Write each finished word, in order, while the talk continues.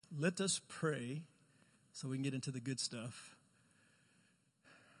let us pray so we can get into the good stuff.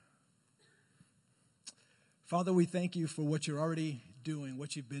 Father, we thank you for what you're already doing,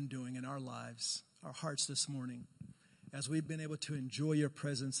 what you've been doing in our lives, our hearts this morning, as we've been able to enjoy your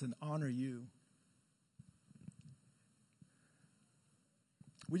presence and honor you.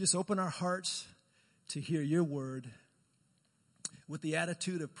 We just open our hearts to hear your word with the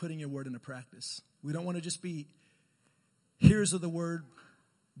attitude of putting your word into practice. We don't want to just be hearers of the word,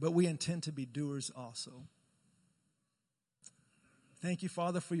 but we intend to be doers also. Thank you,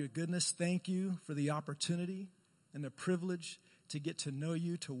 Father, for your goodness. Thank you for the opportunity and the privilege to get to know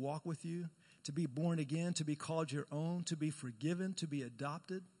you, to walk with you, to be born again, to be called your own, to be forgiven, to be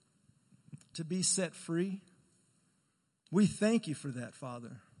adopted, to be set free. We thank you for that,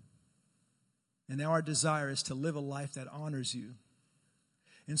 Father. And now our desire is to live a life that honors you.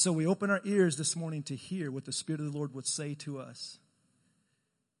 And so we open our ears this morning to hear what the Spirit of the Lord would say to us.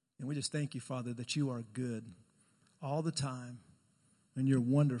 And we just thank you, Father, that you are good all the time and you're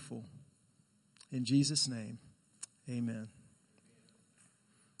wonderful. In Jesus' name, amen.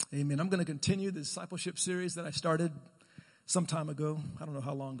 Amen. I'm going to continue the discipleship series that I started some time ago. I don't know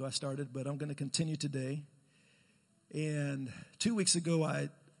how long ago I started, but I'm going to continue today. And 2 weeks ago, I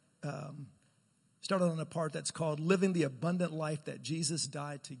started on a part that's called Living the Abundant Life That Jesus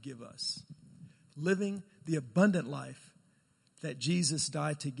Died to Give Us. Living the abundant life that Jesus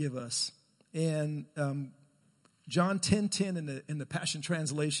died to give us. And John 10:10 in the Passion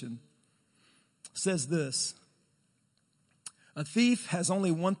Translation says this: a thief has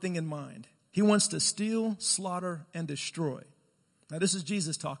only one thing in mind. He wants to steal, slaughter, and destroy. Now, this is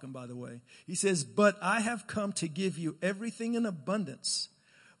Jesus talking, by the way. He says, but I have come to give you everything in abundance,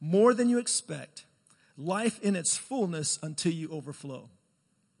 more than you expect, life in its fullness until you overflow.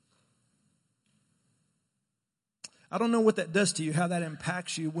 I don't know what that does to you, how that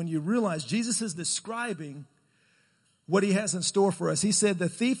impacts you when you realize Jesus is describing what he has in store for us. He said the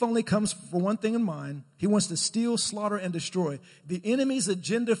thief only comes for one thing in mind. He wants to steal, slaughter, and destroy. The enemy's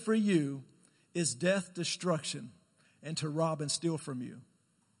agenda for you is death, destruction, and to rob and steal from you.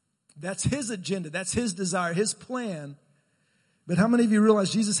 That's his agenda. That's his desire, his plan. But how many of you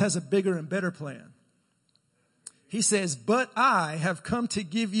realize Jesus has a bigger and better plan? He says, but I have come to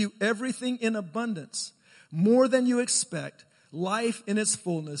give you everything in abundance, more than you expect, life in its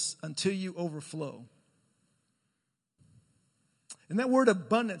fullness until you overflow. And that word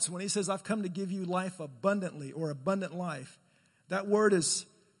abundance, when he says, I've come to give you life abundantly or abundant life, that word is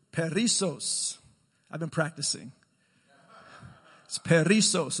perissos. I've been practicing. It's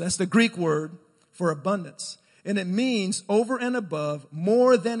perissos. That's the Greek word for abundance. And it means over and above,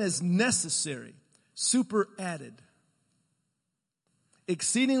 more than is necessary, super added.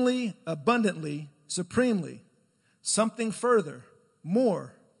 Exceedingly, abundantly, supremely, something further,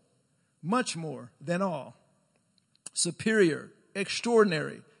 more, much more than all. Superior,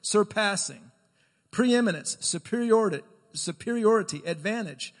 extraordinary, surpassing, preeminence, superiority,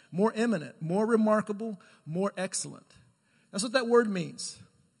 advantage, more eminent, more remarkable, more excellent. That's what that word means.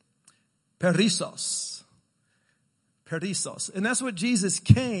 Perissos. Perissos. And that's what Jesus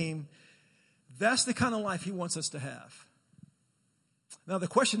came. That's the kind of life he wants us to have. Now the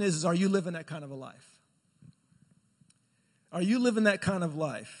question is are you living that kind of a life? Are you living that kind of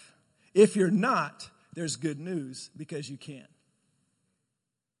life? If you're not, there's good news because you can.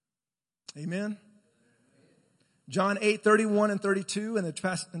 Amen. John 8:31 and 32 in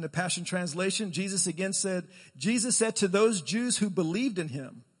the Passion Translation, Jesus said to those Jews who believed in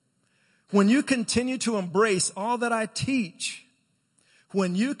him, when you continue to embrace all that I teach,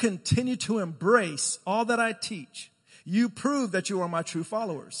 you prove that you are my true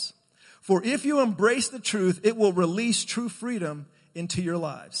followers. For if you embrace the truth, it will release true freedom into your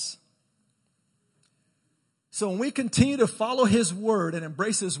lives. So when we continue to follow his word and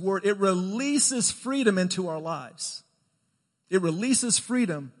embrace his word, it releases freedom into our lives. It releases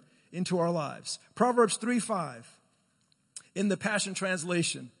freedom into our lives. Proverbs 3:5 in the Passion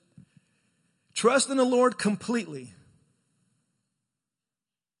Translation. Trust in the Lord completely.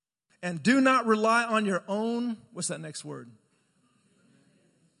 And do not rely on your own, what's that next word?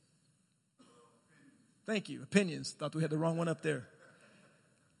 Thank you, opinions. Thought we had the wrong one up there.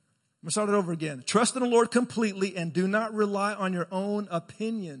 I'm going to start it over again. Trust in the Lord completely and do not rely on your own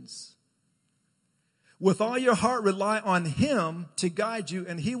opinions. With all your heart, rely on him to guide you,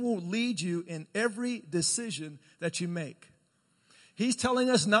 and he will lead you in every decision that you make. He's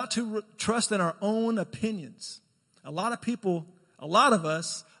telling us not to trust in our own opinions. A lot of people, a lot of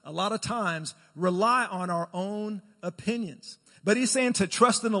us, a lot of times rely on our own opinions. But he's saying to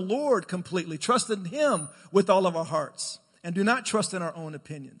trust in the Lord completely, trust in him with all of our hearts. and do not trust in our own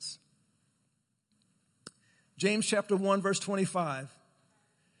opinions. James chapter 1, verse 25